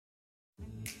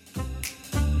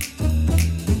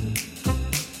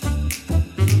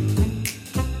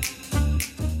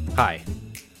Hi,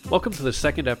 welcome to the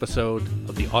second episode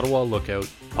of the Ottawa Lookout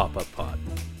Pop-Up Pod.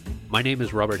 My name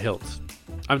is Robert Hiltz.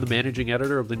 I'm the managing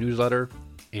editor of the newsletter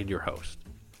and your host.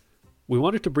 We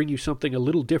wanted to bring you something a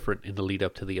little different in the lead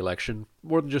up to the election,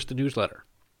 more than just a newsletter.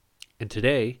 And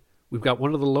today, we've got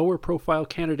one of the lower profile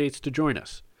candidates to join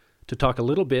us to talk a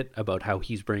little bit about how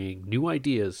he's bringing new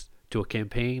ideas to a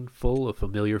campaign full of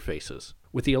familiar faces.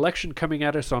 With the election coming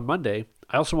at us on Monday,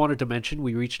 I also wanted to mention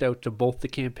we reached out to both the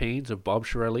campaigns of Bob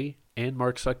Chiarelli and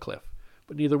Mark Sutcliffe,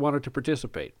 but neither wanted to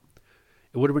participate.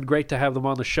 It would have been great to have them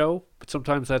on the show, but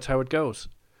sometimes that's how it goes.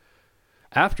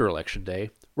 After Election Day,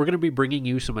 we're going to be bringing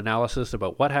you some analysis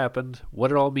about what happened,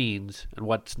 what it all means, and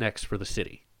what's next for the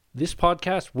city. This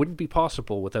podcast wouldn't be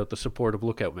possible without the support of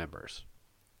Lookout members.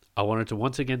 I wanted to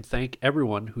once again thank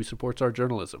everyone who supports our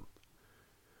journalism.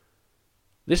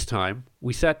 This time,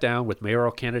 we sat down with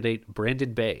mayoral candidate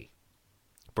Brandon Bay.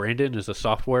 Brandon is a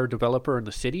software developer in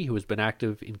the city who has been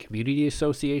active in community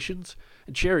associations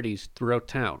and charities throughout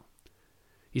town.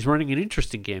 He's running an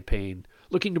interesting campaign,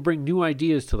 looking to bring new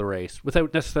ideas to the race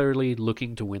without necessarily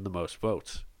looking to win the most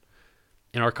votes.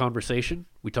 In our conversation,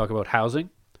 we talk about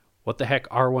housing, what the heck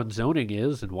R1 zoning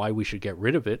is and why we should get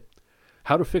rid of it,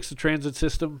 how to fix the transit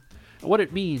system, and what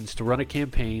it means to run a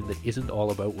campaign that isn't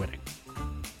all about winning.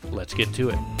 Let's get to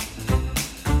it.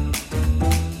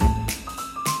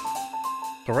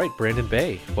 All right, Brandon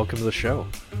Bay, welcome to the show.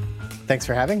 Thanks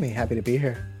for having me. Happy to be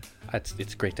here.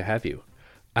 It's great to have you.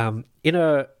 In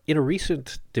a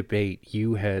recent debate,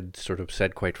 you had sort of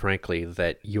said, quite frankly,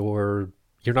 that you're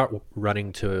not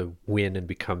running to win and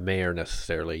become mayor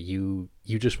necessarily. You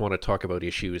just want to talk about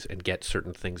issues and get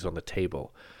certain things on the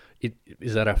table.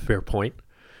 Is that a fair point?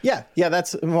 Yeah,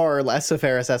 that's more or less a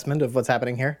fair assessment of what's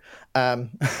happening here.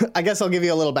 I guess I'll give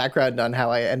you a little background on how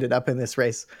I ended up in this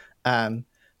race.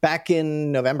 Back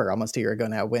in November, almost a year ago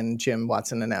now, when Jim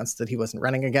Watson announced that he wasn't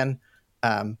running again,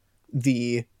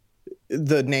 the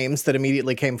names that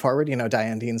immediately came forward,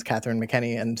 Diane Deans, Catherine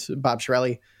McKenney, and Bob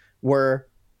Chiarelli, were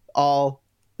all,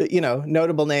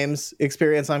 notable names,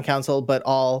 experience on council, but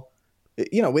all,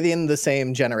 within the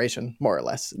same generation, more or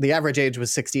less. The average age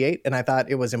was 68, and I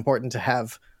thought it was important to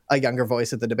have a younger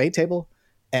voice at the debate table.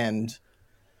 And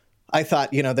I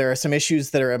thought, there are some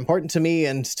issues that are important to me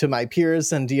and to my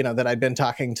peers and, that I'd been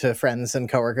talking to friends and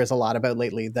coworkers a lot about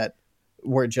lately that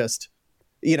were just,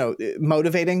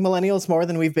 motivating millennials more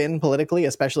than we've been politically,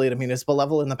 especially at a municipal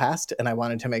level in the past. And I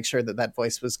wanted to make sure that that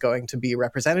voice was going to be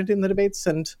represented in the debates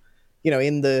and,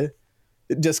 in the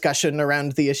discussion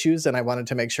around the issues. And I wanted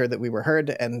to make sure that we were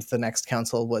heard and the next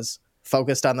council was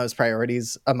focused on those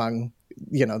priorities among,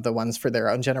 the ones for their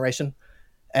own generation.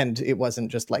 And it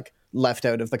wasn't just like left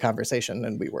out of the conversation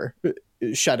and we were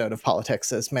shut out of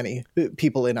politics, as many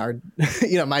people in our,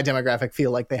 my demographic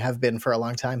feel like they have been for a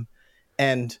long time.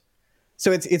 And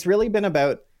so it's really been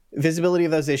about visibility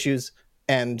of those issues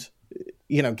and,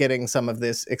 getting some of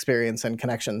this experience and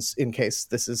connections in case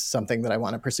this is something that I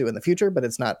want to pursue in the future. But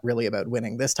it's not really about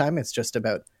winning this time. It's just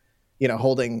about,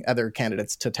 holding other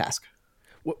candidates to task.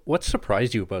 What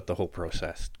surprised you about the whole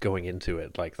process going into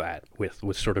it like that with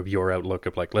sort of your outlook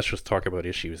of like, let's just talk about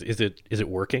issues? Is it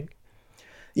working?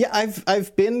 Yeah,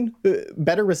 I've been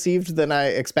better received than I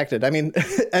expected. I mean,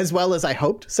 as well as I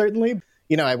hoped, certainly.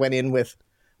 I went in with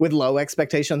low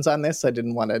expectations on this. I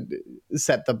didn't want to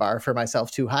set the bar for myself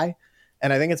too high.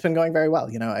 And I think it's been going very well.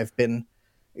 I've been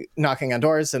knocking on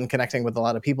doors and connecting with a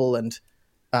lot of people. And,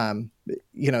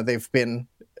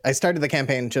 I started the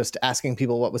campaign just asking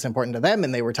people what was important to them.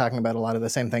 And they were talking about a lot of the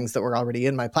same things that were already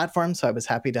in my platform. So I was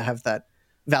happy to have that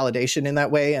validation in that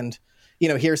way. And,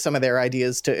 hear some of their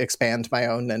ideas to expand my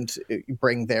own and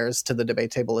bring theirs to the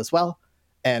debate table as well.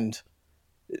 And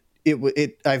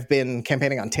I've been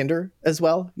campaigning on Tinder as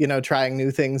well, trying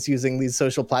new things using these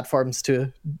social platforms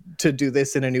to do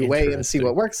this in a new way and see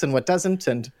what works and what doesn't.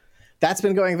 And that's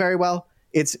been going very well.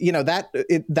 It's,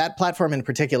 that platform in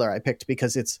particular I picked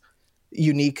because it's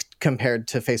unique compared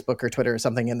to Facebook or Twitter or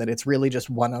something in that it's really just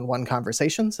one-on-one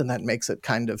conversations. And that makes it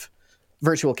kind of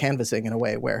virtual canvassing in a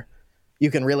way where you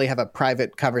can really have a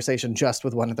private conversation just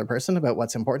with one other person about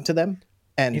what's important to them.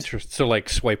 And so like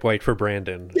swipe right for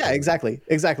Brandon. Yeah, exactly.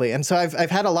 And so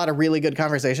I've had a lot of really good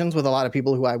conversations with a lot of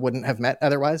people who I wouldn't have met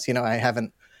otherwise. I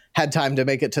haven't had time to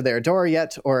make it to their door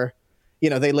yet, or,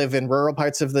 they live in rural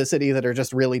parts of the city that are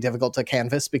just really difficult to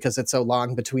canvass because it's so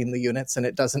long between the units and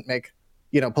it doesn't make,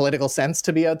 political sense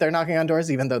to be out there knocking on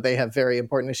doors, even though they have very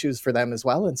important issues for them as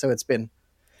well. And so it's been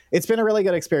a really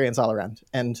good experience all around.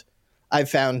 And I've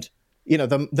found,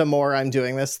 the more I'm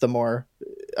doing this, the more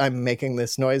I'm making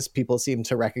this noise. People seem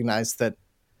to recognize that,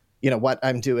 what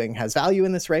I'm doing has value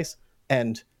in this race.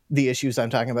 And the issues I'm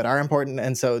talking about are important.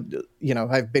 And so,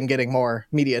 I've been getting more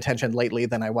media attention lately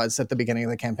than I was at the beginning of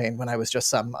the campaign when I was just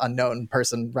some unknown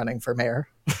person running for mayor.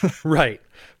 Right,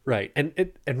 right.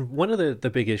 And one of the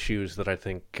big issues that I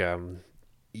think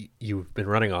you've been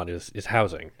running on is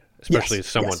housing, especially Yes,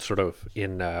 as someone yes. sort of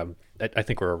in. I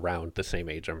think we're around the same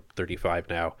age. I'm 35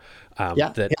 now. Yeah,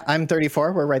 That yeah, I'm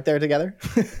 34. We're right there together.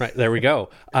 right there we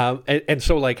go. And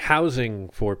so like housing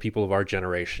for people of our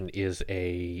generation is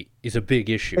a big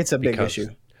issue It's a big because issue.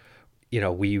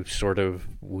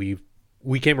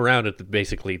 we came around at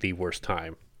basically the worst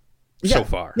time so Yeah,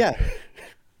 far. yeah.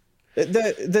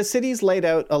 The city's laid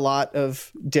out a lot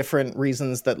of different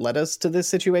reasons that led us to this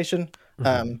situation.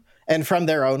 And from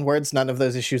their own words, none of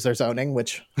those issues are zoning,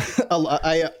 which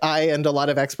I and a lot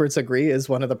of experts agree is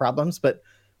one of the problems. But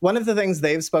one of the things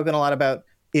they've spoken a lot about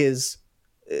is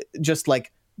just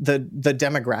like the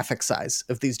demographic size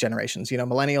of these generations.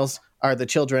 Millennials are the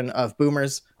children of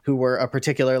boomers who were a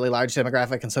particularly large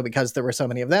demographic. And so because there were so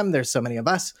many of them, there's so many of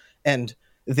us. And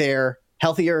they're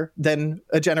healthier than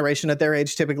a generation at their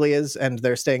age typically is, and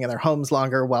they're staying in their homes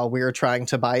longer while we're trying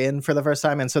to buy in for the first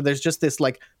time. And so there's just this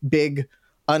like big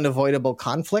unavoidable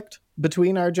conflict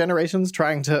between our generations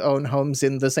trying to own homes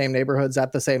in the same neighborhoods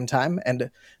at the same time. And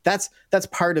that's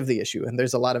part of the issue. And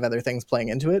there's a lot of other things playing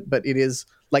into it, but it is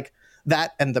like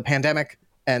that and the pandemic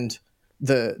and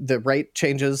the rate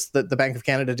changes that the Bank of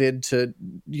Canada did to,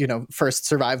 first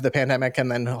survive the pandemic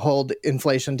and then hold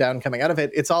inflation down coming out of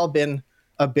it. It's all been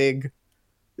a big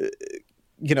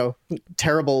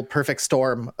terrible perfect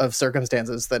storm of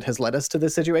circumstances that has led us to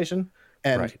this situation.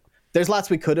 And Right. there's lots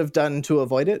we could have done to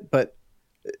avoid it,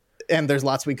 and there's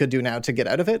lots we could do now to get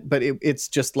out of it. But it's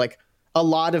just like a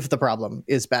lot of the problem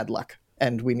is bad luck,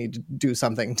 and we need to do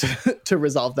something to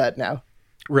resolve that now.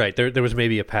 Right. There was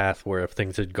maybe a path where if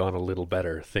things had gone a little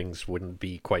better, things wouldn't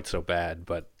be quite so bad.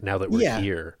 But now that we're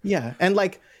here. Yeah. And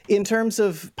like in terms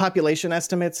of population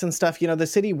estimates and stuff, the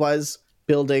city was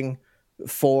building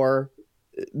for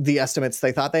the estimates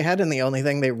they thought they had. And the only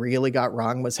thing they really got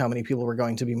wrong was how many people were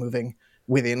going to be moving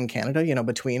within Canada,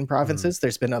 between provinces.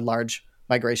 There's been a large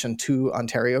migration to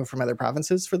Ontario from other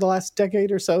provinces for the last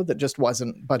decade or so that just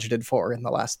wasn't budgeted for in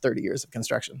the last 30 years of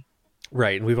construction.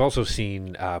 Right. And we've also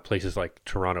seen places like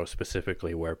Toronto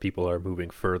specifically where people are moving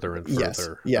further and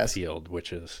further afield,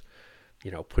 which is,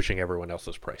 pushing everyone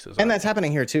else's prices And up. that's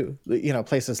happening here too.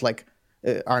 Places like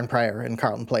Arnprior and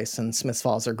Carleton Place and Smiths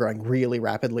Falls are growing really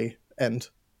rapidly and,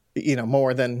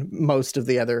 more than most of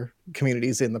the other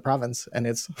communities in the province. And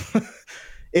it's,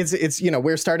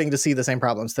 we're starting to see the same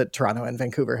problems that Toronto and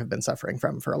Vancouver have been suffering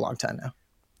from for a long time now.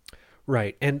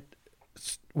 Right. And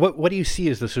what do you see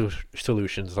as the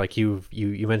solutions? Like you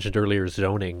mentioned earlier,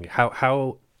 zoning.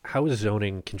 How has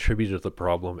zoning contributed to the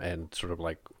problem, and sort of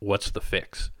like what's the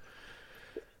fix?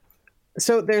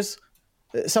 So there's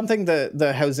something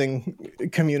the housing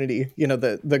community,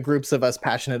 the groups of us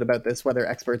passionate about this, whether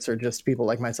experts or just people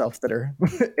like myself that are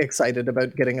excited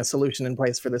about getting a solution in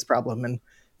place for this problem and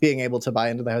being able to buy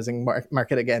into the housing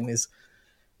market again, is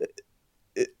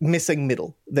missing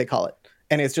middle, they call it.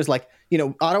 And it's just like,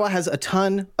 Ottawa has a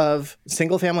ton of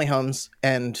single family homes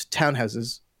and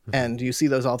townhouses, and you see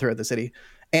those all throughout the city.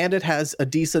 And it has a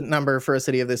decent number for a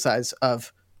city of this size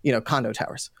of, condo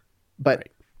towers. But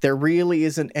Right. There really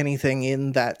isn't anything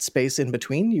in that space in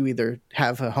between. You either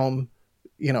have a home,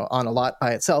 on a lot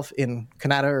by itself in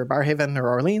Canada or Barrhaven or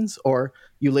Orleans, or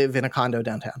you live in a condo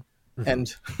downtown.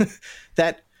 And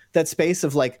that space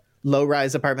of like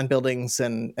low-rise apartment buildings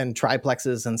and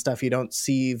triplexes and stuff you don't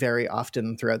see very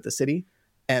often throughout the city.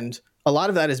 And a lot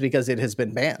of that is because it has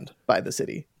been banned by the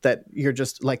city, that you're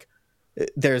just like,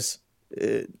 there's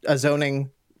a zoning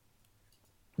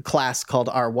class called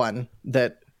R1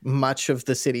 that much of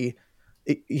the city,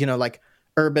 like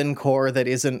urban core that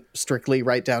isn't strictly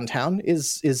right downtown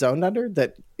is zoned under,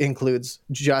 that includes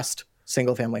just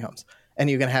single family homes. And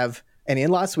you can have an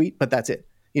in-law suite, but that's it.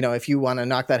 If you want to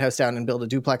knock that house down and build a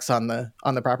duplex on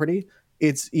the property,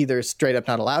 it's either straight up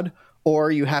not allowed, or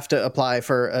you have to apply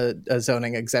for a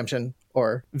zoning exemption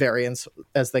or variance,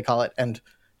 as they call it, and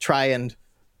try and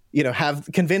have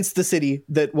convinced the city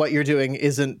that what you're doing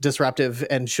isn't disruptive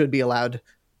and should be allowed.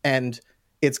 And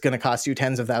it's going to cost you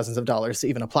tens of thousands of dollars to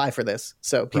even apply for this.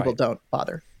 So people don't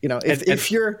bother. If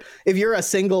you're a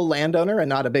single landowner and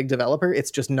not a big developer,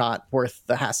 it's just not worth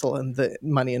the hassle and the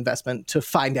money investment to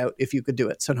find out if you could do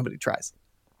it. So nobody tries.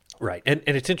 Right. And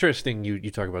it's interesting you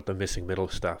talk about the missing middle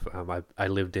stuff. I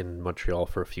lived in Montreal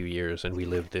for a few years, and we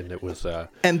lived in, it was...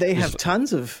 and they have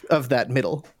tons of that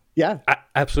middle. Yeah.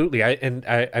 Absolutely.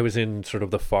 I was in sort of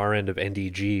the far end of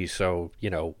NDG, so,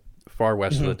 far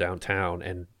west of the downtown,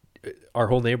 and our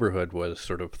whole neighborhood was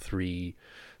sort of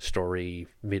 3-story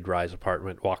mid-rise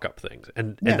apartment walk-up things,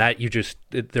 and Yeah.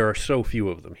 that there are so few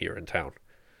of them here in town.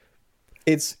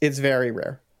 It's very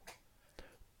rare.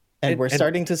 And we're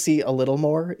starting to see a little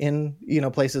more in,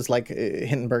 places like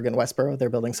Hindenburg and Westboro. They're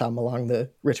building some along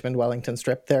the Richmond-Wellington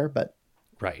strip there, but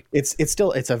right. It's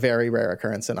a very rare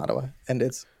occurrence in Ottawa, and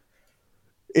it's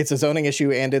a zoning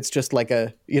issue, and it's just like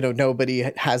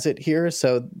nobody has it here,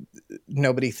 so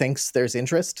nobody thinks there's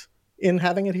interest in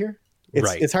having it here.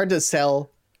 It's hard to sell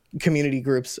community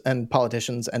groups and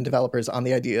politicians and developers on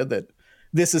the idea that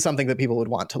this is something that people would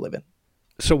want to live in.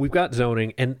 So we've got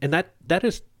zoning, and that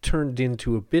has turned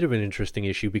into a bit of an interesting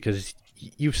issue, because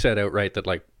you've said outright that,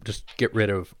 like, just get rid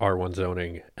of R1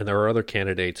 zoning, and there are other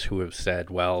candidates who have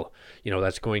said, well,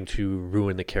 that's going to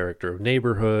ruin the character of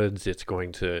neighborhoods. It's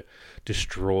going to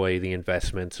destroy the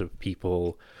investments of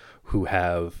people who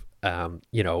have,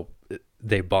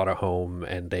 they bought a home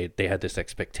and they had this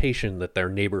expectation that their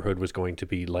neighborhood was going to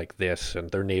be like this, and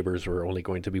their neighbors were only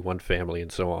going to be one family,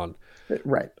 and so on.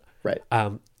 Right.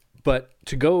 But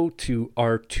to go to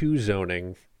R2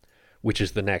 zoning, which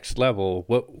is the next level,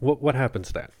 what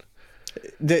happens then?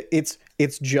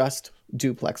 It's just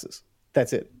duplexes.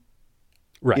 That's it.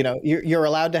 Right. You're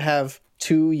allowed to have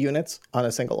 2 units on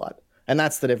a single lot, and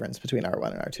that's the difference between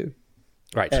R1 and R2.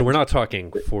 Right. So we're not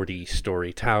talking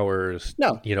 40-story towers,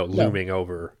 looming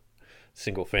over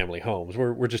single-family homes.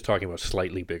 We're just talking about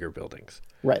slightly bigger buildings.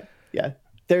 Right. Yeah.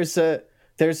 There's a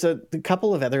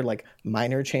couple of other, like,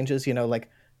 minor changes.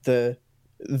 Like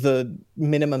the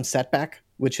minimum setback,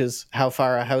 which is how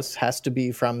far a house has to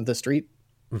be from the street.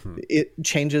 Mm-hmm. It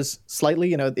changes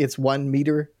slightly. It's 1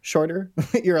 meter shorter.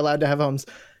 You're allowed to have homes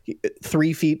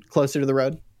 3 feet closer to the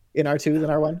road in R2 than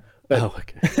R1. But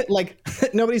okay. Like,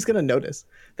 nobody's going to notice.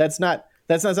 That's not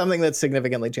something that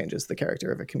significantly changes the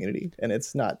character of a community, and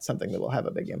it's not something that will have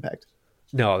a big impact.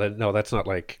 No, that's not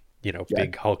like,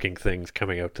 big hulking things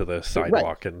coming out to the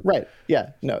sidewalk. Right.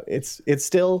 Yeah. No, it's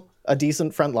still a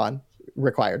decent front lawn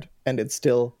required, and it's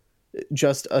still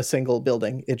just a single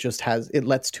building. It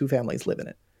lets 2 families live in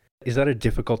it. Is that a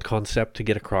difficult concept to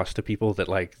get across to people, that,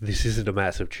 like, this isn't a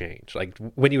massive change? Like,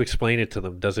 when you explain it to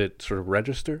them, does it sort of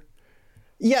register?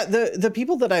 Yeah, the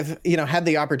people that I've had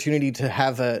the opportunity to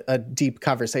have a deep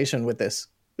conversation with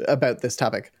about this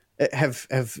topic have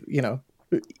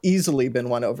easily been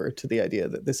won over to the idea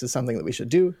that this is something that we should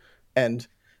do, and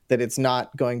that it's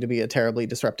not going to be a terribly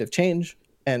disruptive change,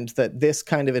 and that this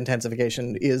kind of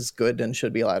intensification is good and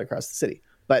should be allowed across the city.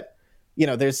 But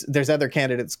there's other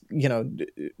candidates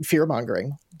fear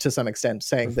mongering to some extent,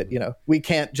 saying that we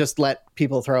can't just let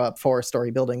people throw up 4-story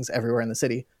buildings everywhere in the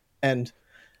city. And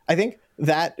I think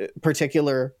that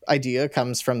particular idea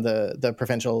comes from the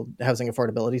Provincial Housing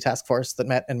Affordability Task Force that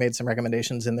met and made some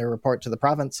recommendations in their report to the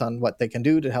province on what they can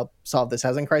do to help solve this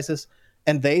housing crisis.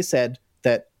 And they said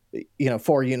that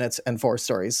 4 units and 4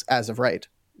 stories as of right.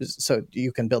 So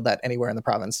you can build that anywhere in the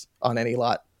province on any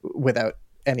lot without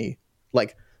any,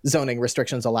 like, zoning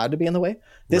restrictions allowed to be in the way.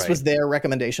 This was their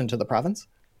recommendation to the province.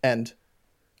 And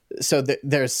so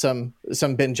there's some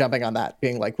been jumping on that,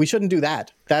 being like, we shouldn't do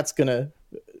that. That's going to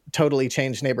totally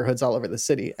change neighborhoods all over the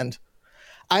city. And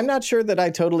I'm not sure that I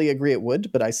totally agree it would,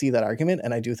 but I see that argument,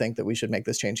 and I do think that we should make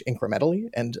this change incrementally,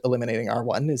 and eliminating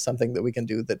R1 is something that we can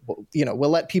do that will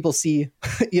let people see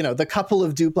the couple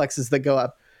of duplexes that go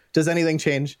up. Does anything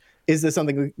change? Is this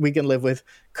something we can live with?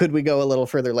 Could we go a little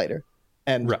further later?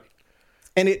 And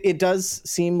it does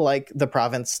seem like the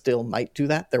province still might do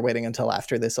that. They're waiting until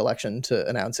after this election to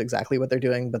announce exactly what they're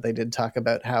doing, but they did talk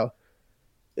about how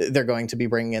they're going to be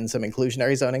bringing in some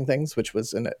inclusionary zoning things, which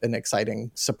was an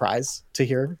exciting surprise to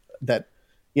hear, that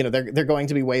they're going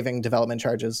to be waiving development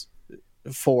charges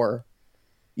for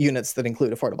units that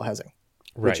include affordable housing,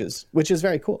 which is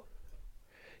very cool.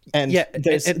 And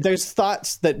there's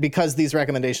thoughts that because these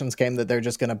recommendations came, that they're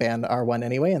just going to ban R1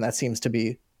 anyway, and that seems to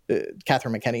be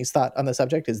Catherine McKenney's thought on the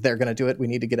subject, is they're going to do it. We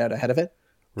need to get out ahead of it.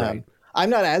 Right. I'm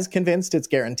not as convinced it's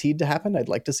guaranteed to happen. I'd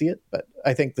like to see it, but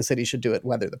I think the city should do it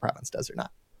whether the province does or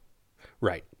not.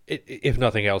 Right. If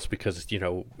nothing else, because,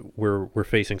 we're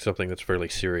facing something that's fairly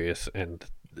serious, and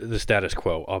the status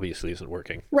quo obviously isn't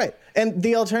working. Right. And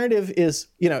the alternative is,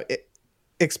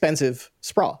 expensive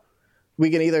sprawl. We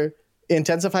can either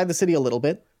intensify the city a little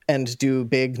bit and do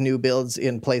big new builds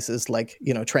in places like,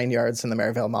 train yards in the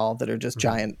Maryvale Mall that are just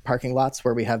giant parking lots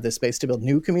where we have this space to build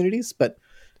new communities, but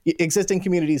existing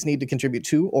communities need to contribute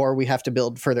too, or we have to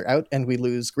build further out and we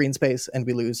lose green space and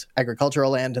we lose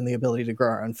agricultural land and the ability to grow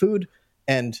our own food.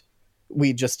 And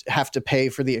we just have to pay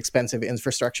for the expensive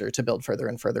infrastructure to build further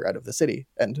and further out of the city.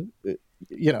 And,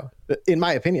 in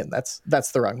my opinion, that's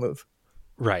the wrong move.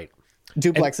 Right. And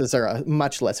Duplexes are a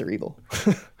much lesser evil.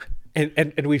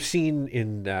 and we've seen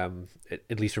in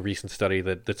at least a recent study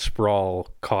that sprawl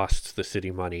costs the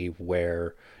city money,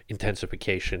 where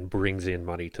intensification brings in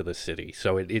money to the city.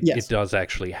 So it Yes. does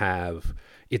actually have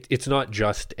it's not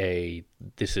just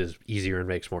this is easier and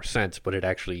makes more sense, but it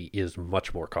actually is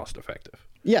much more cost effective.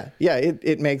 Yeah.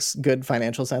 It makes good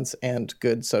financial sense and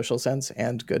good social sense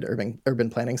and good urban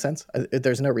planning sense.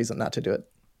 There's no reason not to do it,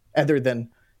 other than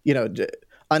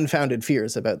unfounded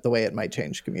fears about the way it might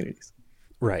change communities.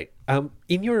 Right.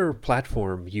 In your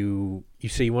platform, you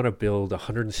say you want to build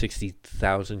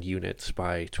 160,000 units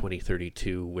by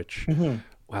 2032, which,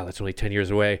 wow, that's only 10 years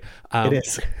away. It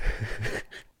is.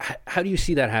 How do you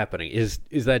see that happening? Is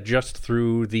that just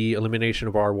through the elimination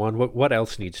of R1? What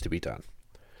else needs to be done?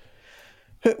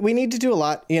 We need to do a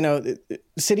lot.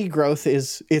 City growth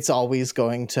it's always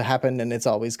going to happen, and it's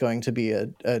always going to be a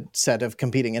set of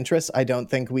competing interests. I don't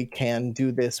think we can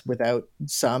do this without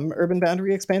some urban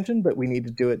boundary expansion, but we need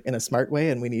to do it in a smart way,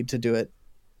 and we need to do it,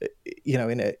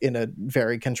 in a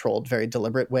very controlled, very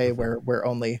deliberate way, where we're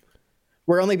only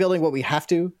building what we have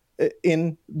to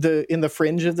in the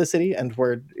fringe of the city, and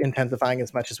we're intensifying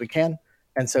as much as we can.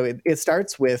 And so it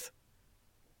starts with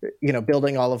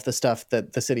building all of the stuff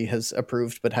that the city has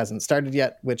approved but hasn't started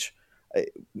yet, which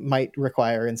might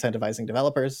require incentivizing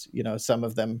developers. Some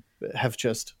of them have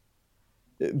just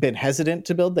been hesitant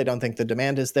to build. They don't think the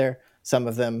demand is there. Some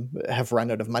of them have run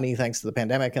out of money thanks to the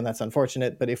pandemic, and that's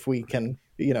unfortunate. But if we can,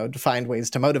 find ways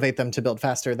to motivate them to build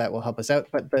faster, that will help us out.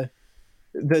 But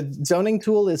the zoning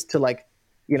tool is to let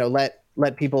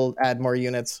people add more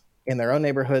units in their own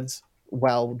neighborhoods,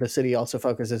 while the city also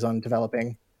focuses on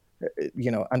developing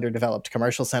underdeveloped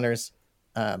commercial centers,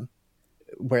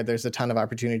 where there's a ton of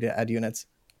opportunity to add units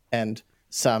and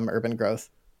some urban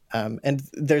growth. And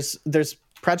there's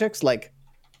projects like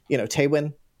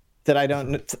Taywin that I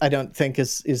don't think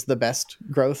is the best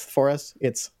growth for us.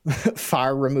 It's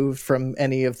far removed from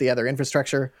any of the other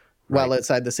infrastructure, well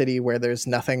outside the city, where there's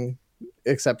nothing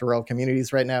except rural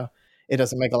communities right now. It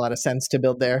doesn't make a lot of sense to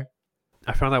build there.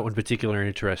 I found that one particularly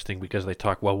interesting because they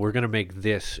talk, well, we're going to make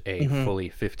this a fully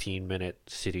 15-minute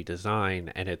city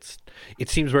design, and it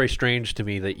seems very strange to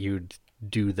me that you'd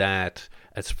do that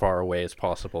as far away as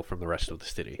possible from the rest of the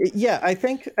city. Yeah, I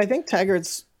think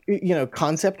Taggart's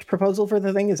concept proposal for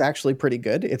the thing is actually pretty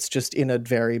good. It's just in a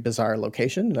very bizarre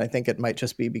location, and I think it might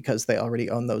just be because they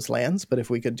already own those lands. But if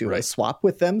we could do a swap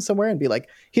with them somewhere and be like,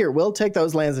 here, we'll take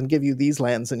those lands and give you these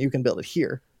lands, and you can build it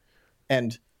here,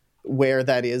 and where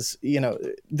that is,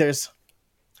 there's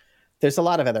a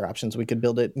lot of other options. We could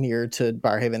build it near to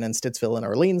Barhaven and Stittsville and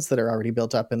Orleans that are already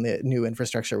built up, and the new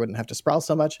infrastructure wouldn't have to sprawl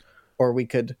so much. Or we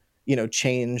could,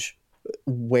 change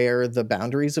where the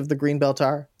boundaries of the Greenbelt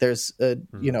are. There's a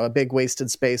big wasted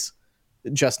space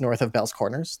just north of Bell's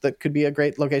Corners that could be a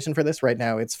great location for this. Right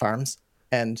now it's farms,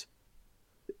 and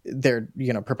they're,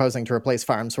 proposing to replace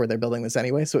farms where they're building this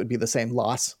anyway. So it'd be the same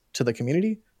loss to the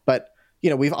community. But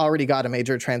we've already got a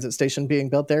major transit station being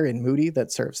built there in Moody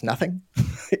that serves nothing.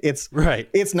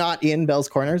 It's not in Bell's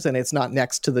Corners, and it's not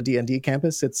next to the D&D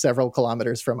campus. It's several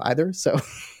kilometers from either. So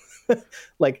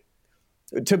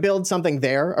to build something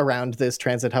there around this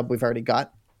transit hub we've already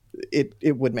got,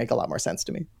 it would make a lot more sense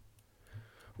to me.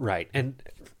 Right. And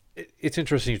it's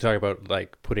interesting you talk about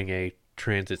putting a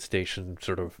transit station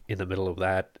sort of in the middle of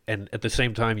that. And at the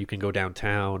same time, you can go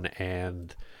downtown,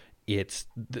 and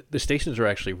the stations are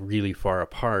actually really far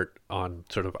apart on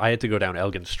sort of, I had to go down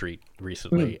Elgin Street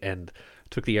recently and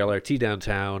took the LRT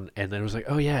downtown, and then it was like,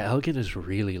 oh yeah, Elgin is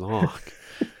really long.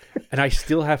 And I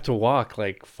still have to walk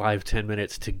 5-10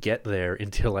 minutes to get there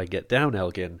until I get down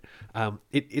Elgin.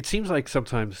 It seems like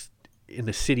sometimes in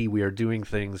the city we are doing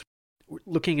things,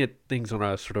 looking at things on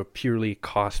a sort of purely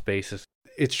cost basis.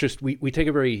 It's just we take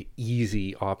a very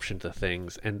easy option to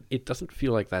things, and it doesn't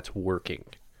feel like that's working.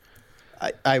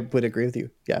 I would agree with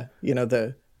you. Yeah.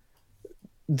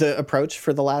 The approach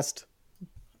for the last,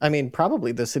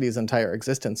 probably the city's entire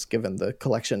existence, given the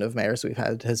collection of mayors we've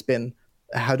had, has been,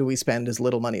 how do we spend as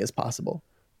little money as possible?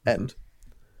 And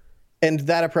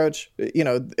that approach,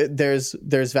 there's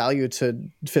value to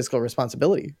fiscal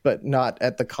responsibility, but not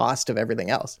at the cost of everything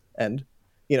else. And,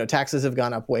 taxes have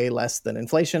gone up way less than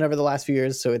inflation over the last few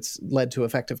years. So it's led to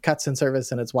effective cuts in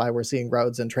service. And it's why we're seeing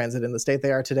roads and transit in the state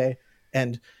they are today.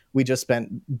 And we just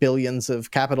spent billions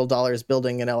of capital dollars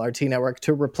building an LRT network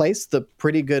to replace the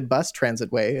pretty good bus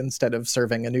transit way instead of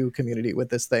serving a new community with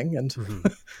this thing. And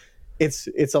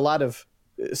it's a lot of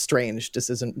strange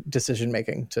decision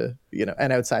making to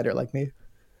an outsider like me.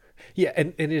 Yeah,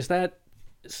 and is that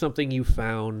something you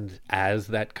found as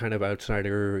that kind of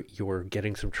outsider? You're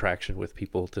getting some traction with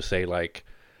people to say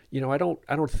I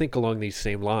don't think along these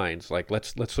same lines. Like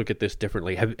let's look at this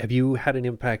differently. Have you had an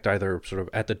impact either sort of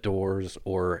at the doors,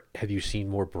 or have you seen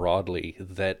more broadly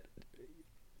that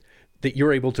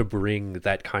you're able to bring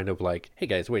that kind of like, hey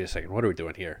guys, wait a second, what are we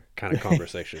doing here kind of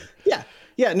conversation?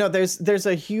 Yeah, no, there's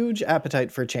a huge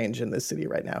appetite for change in this city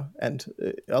right now, and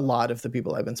a lot of the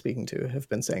people I've been speaking to have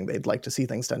been saying they'd like to see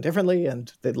things done differently,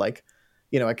 and they'd like,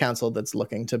 a council that's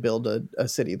looking to build a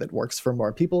city that works for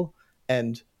more people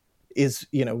and is,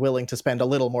 willing to spend a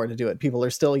little more to do it. People are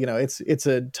still, it's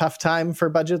a tough time for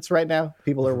budgets right now.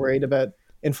 People are worried about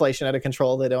inflation out of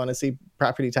control. They don't want to see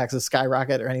property taxes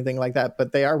skyrocket or anything like that,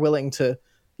 but they are willing to,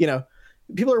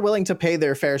 people are willing to pay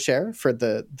their fair share for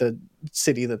the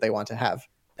city that they want to have.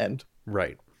 And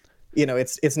right.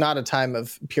 It's not a time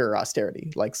of pure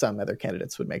austerity like some other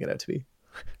candidates would make it out to be.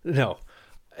 No.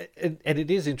 And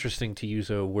it is interesting to use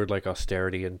a word like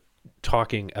austerity and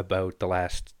talking about the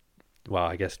last, well,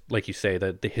 I guess, like you say,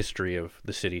 the history of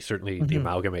the city, certainly the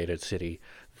amalgamated city,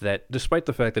 that despite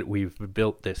the fact that we've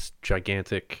built this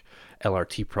gigantic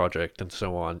LRT project and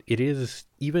so on, it is,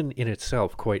 even in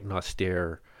itself, quite an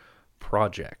austere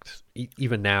project.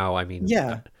 Even now, I mean,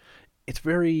 it's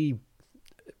very...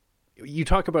 You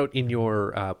talk about in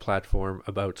your platform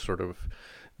about sort of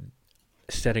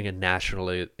setting a national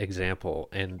example,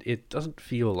 and it doesn't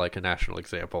feel like a national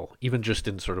example, even just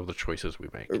in sort of the choices we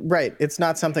make. Right. It's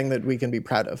not something that we can be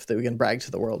proud of, that we can brag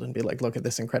to the world and be like, look at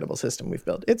this incredible system we've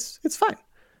built. It's fine.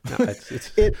 No,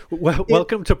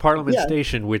 welcome to Parliament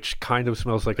Station, which kind of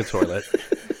smells like a toilet.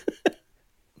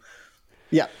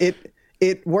 Yeah,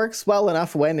 it works well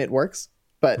enough when it works,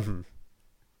 but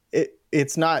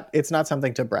it's not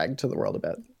something to brag to the world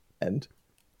about. And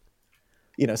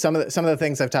some of the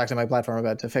things I've talked to my platform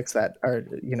about to fix that are,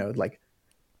 like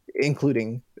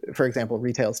including, for example,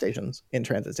 retail stations in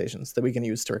transit stations that we can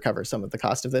use to recover some of the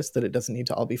cost of this, that it doesn't need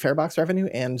to all be fare box revenue,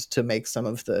 and to make some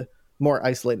of the more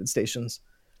isolated stations,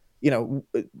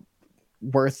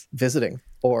 worth visiting,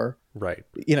 or right,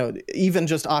 even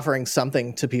just offering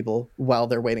something to people while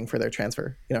they're waiting for their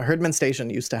transfer. Herdman Station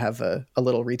used to have a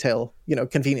little retail,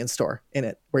 convenience store in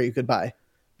it where you could buy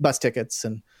bus tickets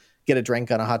and get a drink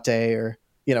on a hot day, or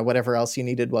whatever else you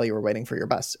needed while you were waiting for your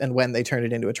bus. And when they turned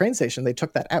it into a train station, they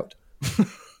took that out.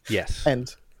 Yes.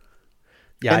 And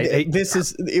yeah,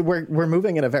 we're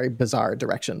moving in a very bizarre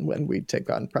direction when we take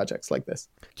on projects like this.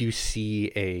 Do you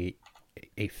see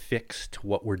a fix to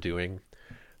what we're doing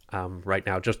right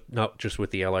now? Just not just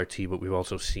with the LRT, but we've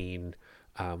also seen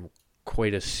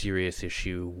quite a serious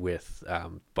issue with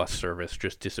bus service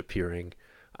just disappearing.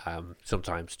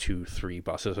 Sometimes 2-3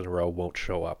 buses in a row won't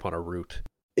show up on a route.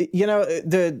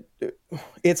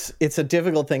 It's a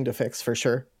difficult thing to fix, for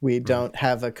sure. We don't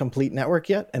have a complete network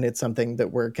yet, and it's something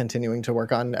that we're continuing to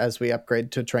work on as we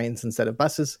upgrade to trains instead of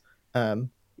buses.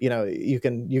 You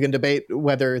can debate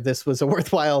whether this was a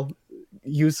worthwhile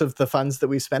use of the funds that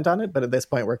we spent on it, but at this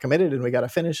point we're committed, and we got to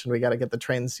finish, and we got to get the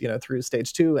trains through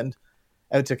stage 2 and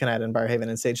out to Kanata and Barrhaven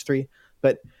in stage 3.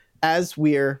 But as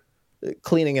we're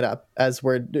cleaning it up, as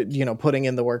we're putting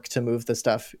in the work to move the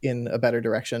stuff in a better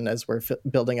direction, as we're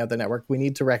building out the network, we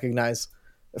need to recognize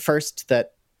first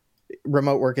that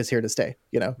remote work is here to stay.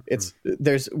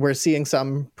 We're seeing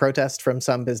some protest from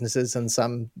some businesses and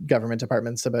some government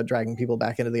departments about dragging people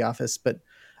back into the office, but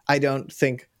I don't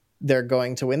think they're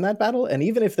going to win that battle. And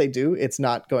even if they do, it's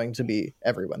not going to be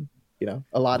everyone.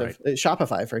 A lot of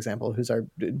Shopify, for example, who's our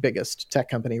biggest tech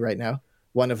company right now,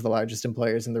 one of the largest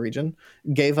employers in the region,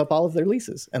 gave up all of their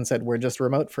leases and said, we're just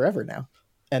remote forever now.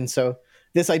 And so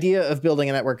this idea of building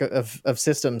a network of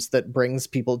systems that brings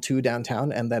people to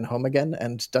downtown and then home again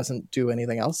and doesn't do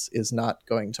anything else is not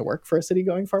going to work for a city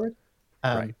going forward.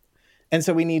 Right. And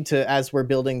so we need to, as we're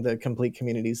building the complete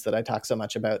communities that I talk so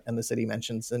much about, and the city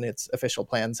mentions in its official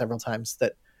plan several times,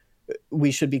 that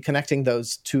we should be connecting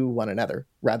those to one another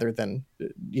rather than,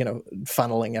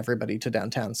 funneling everybody to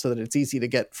downtown, so that it's easy to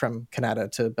get from Kanata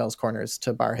to Bell's Corners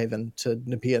to Barrhaven to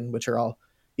Nepean, which are all,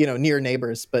 near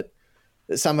neighbors. But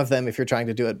some of them, if you're trying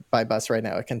to do it by bus right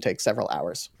now, it can take several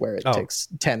hours, where it takes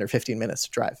 10 or 15 minutes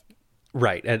to drive.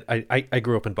 Right. And I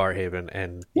grew up in Barrhaven,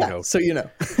 and, so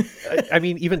I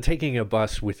mean, even taking a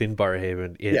bus within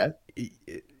Barrhaven,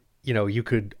 you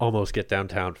could almost get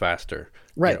downtown faster,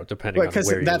 right? Depending on where you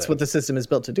live. Because that's what the system is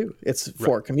built to do. It's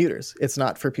for commuters. It's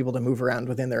not for people to move around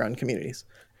within their own communities.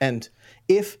 And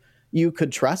if you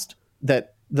could trust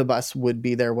that the bus would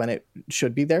be there when it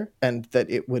should be there, and that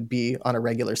it would be on a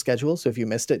regular schedule, so if you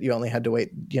missed it, you only had to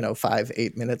wait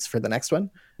 5-8 minutes for the next one,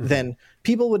 then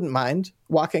people wouldn't mind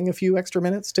walking a few extra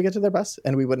minutes to get to their bus,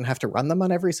 and we wouldn't have to run them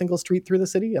on every single street through the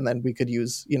city. And then we could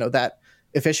use that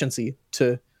efficiency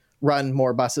to run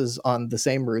more buses on the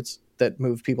same routes that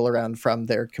move people around from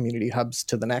their community hubs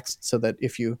to the next, so that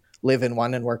if you live in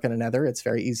one and work in another, it's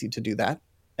very easy to do that.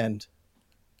 And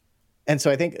so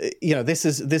I think, this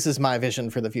is my vision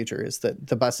for the future, is that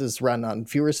the buses run on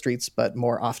fewer streets, but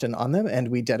more often on them. And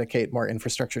we dedicate more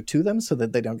infrastructure to them so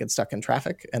that they don't get stuck in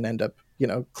traffic and end up,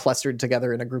 clustered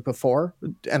together in a group of 4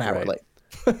 an hour late.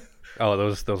 Oh,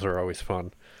 those are always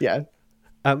fun. Yeah.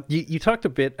 You talked a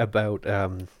bit about,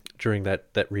 during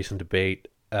that recent debate,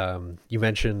 you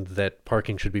mentioned that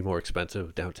parking should be more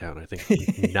expensive downtown. I think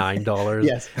 $9.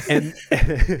 Yes. and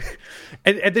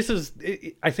and this is,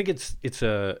 I think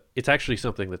it's actually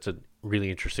something that's a really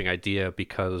interesting idea,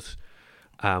 because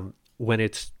when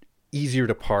it's easier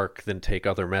to park than take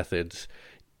other methods,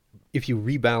 if you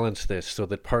rebalance this so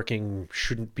that parking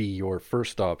shouldn't be your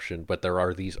first option, but there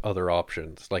are these other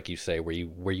options, like you say, where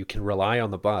you can rely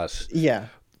on the bus. Yeah.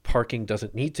 Parking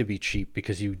doesn't need to be cheap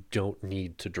because you don't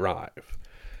need to drive.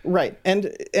 Right.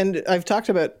 And I've talked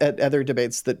about at other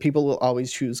debates that people will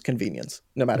always choose convenience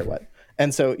no matter what.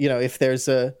 And so, if there's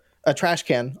a trash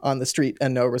can on the street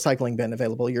and no recycling bin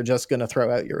available, you're just going to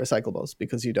throw out your recyclables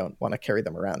because you don't want to carry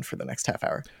them around for the next half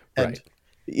hour. And,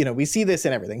 we see this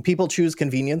in everything. People choose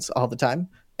convenience all the time.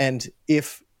 And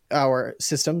if our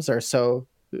systems are so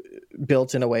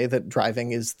built in a way that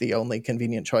driving is the only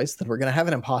convenient choice, then we're going to have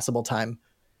an impossible time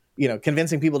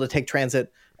convincing people to take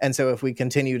transit. And so if we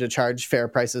continue to charge fair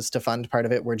prices to fund part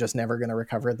of it, we're just never going to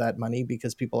recover that money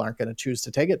because people aren't going to choose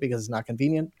to take it because it's not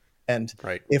convenient. And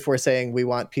if we're saying we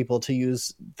want people to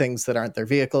use things that aren't their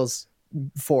vehicles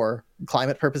for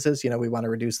climate purposes, we want to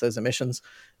reduce those emissions,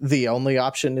 the only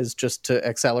option is just to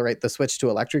accelerate the switch to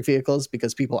electric vehicles,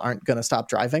 because people aren't going to stop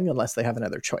driving unless they have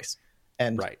another choice.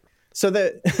 And so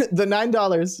the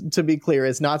 $9, to be clear,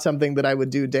 is not something that I would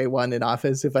do day one in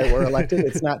office if I were elected.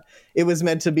 It's not. It was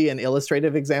meant to be an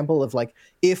illustrative example of, like,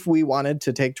 if we wanted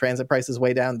to take transit prices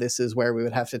way down, this is where we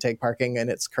would have to take parking and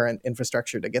its current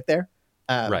infrastructure to get there.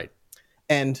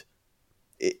 And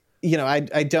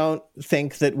I don't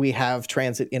think that we have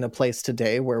transit in a place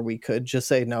today where we could just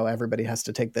say, no, everybody has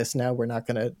to take this now. We're not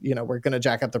going to, we're going to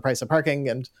jack up the price of parking,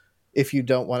 and if you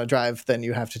don't want to drive, then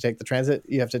you have to take the transit.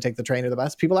 You have to take the train or the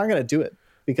bus. People aren't going to do it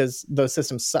because those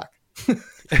systems suck.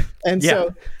 And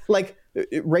so, like,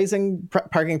 raising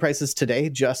parking prices today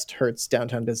just hurts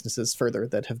downtown businesses further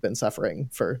that have been suffering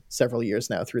for several years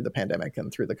now through the pandemic and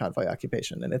through the convoy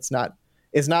occupation. And it's not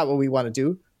what we want to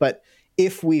do. But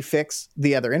if we fix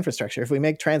the other infrastructure, if we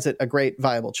make transit a great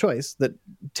viable choice that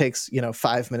takes,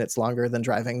 5 minutes longer than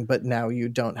driving, but now you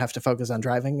don't have to focus on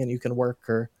driving and you can work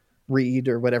or read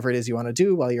or whatever it is you want to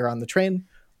do while you're on the train,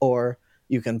 or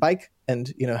you can bike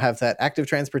and have that active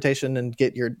transportation and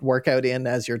get your workout in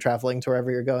as you're traveling to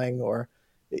wherever you're going, or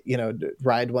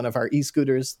ride one of our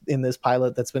e-scooters in this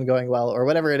pilot that's been going well, or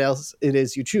whatever else it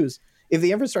is you choose. If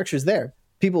the infrastructure is there,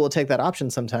 people will take that option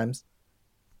sometimes,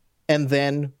 and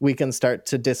then we can start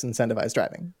to disincentivize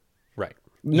driving.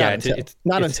 Not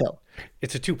until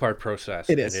it's a two-part process.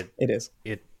 It is.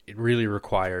 It really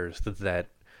requires that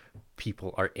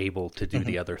people are able to do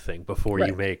the other thing before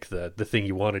you make the thing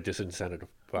you want to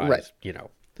disincentivize.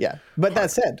 Yeah. But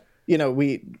that said,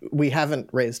 we haven't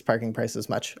raised parking prices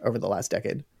much over the last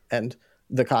decade, and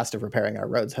the cost of repairing our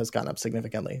roads has gone up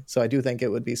significantly. So I do think it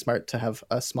would be smart to have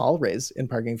a small raise in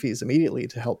parking fees immediately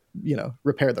to help,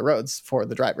 repair the roads for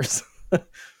the drivers.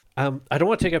 I don't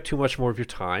want to take up too much more of your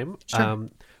time,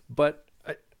 but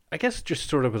I guess just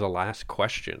sort of as a last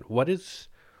question, what is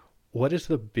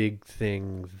the big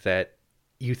thing that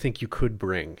you think you could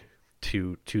bring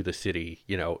to the city?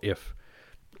 If,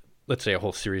 let's say, a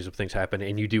whole series of things happen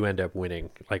and you do end up winning,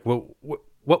 like what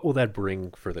will that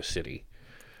bring for the city?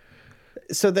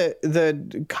 So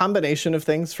the combination of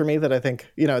things for me that I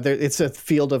think, it's a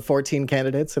field of 14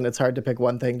 candidates and it's hard to pick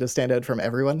one thing to stand out from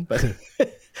everyone. But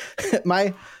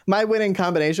my winning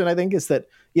combination, I think, is that,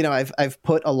 I've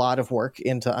put a lot of work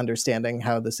into understanding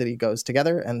how the city goes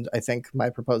together. And I think my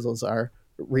proposals are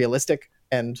realistic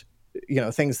and,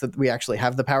 things that we actually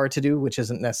have the power to do, which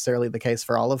isn't necessarily the case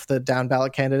for all of the down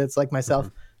ballot candidates like myself.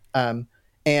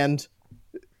 And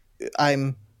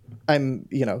I'm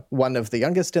one of the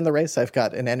youngest in the race. I've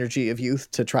got an energy of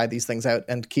youth to try these things out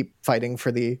and keep fighting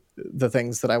for the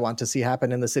things that I want to see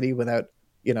happen in the city without,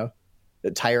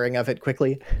 tiring of it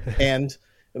quickly. And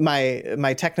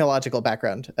my technological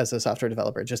background as a software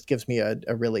developer just gives me a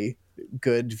really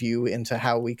good view into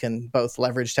how we can both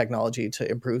leverage technology to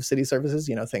improve city services,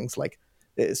 things like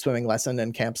swimming lesson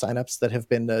and camp signups that have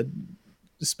been a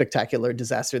spectacular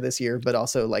disaster this year, but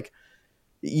also like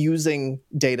using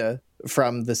data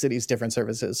from the city's different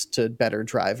services to better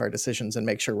drive our decisions and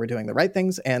make sure we're doing the right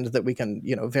things, and that we can,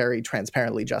 very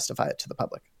transparently justify it to the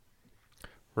public.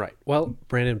 Right. Well,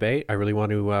 Brandon Bay, I really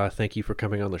want to thank you for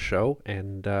coming on the show,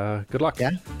 and good luck.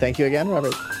 Yeah. Thank you again,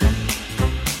 Robert.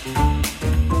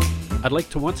 I'd like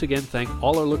to once again thank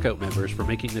all our Lookout members for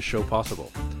making this show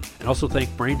possible, and also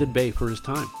thank Brandon Bay for his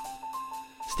time.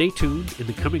 Stay tuned in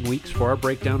the coming weeks for our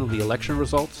breakdown of the election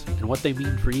results and what they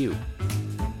mean for you.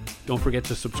 Don't forget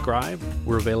to subscribe.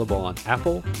 We're available on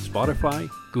Apple, Spotify,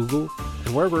 Google,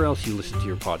 and wherever else you listen to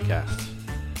your podcasts.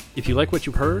 If you like what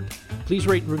you've heard, please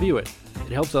rate and review it.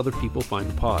 It helps other people find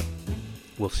the pod.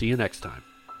 We'll see you next time.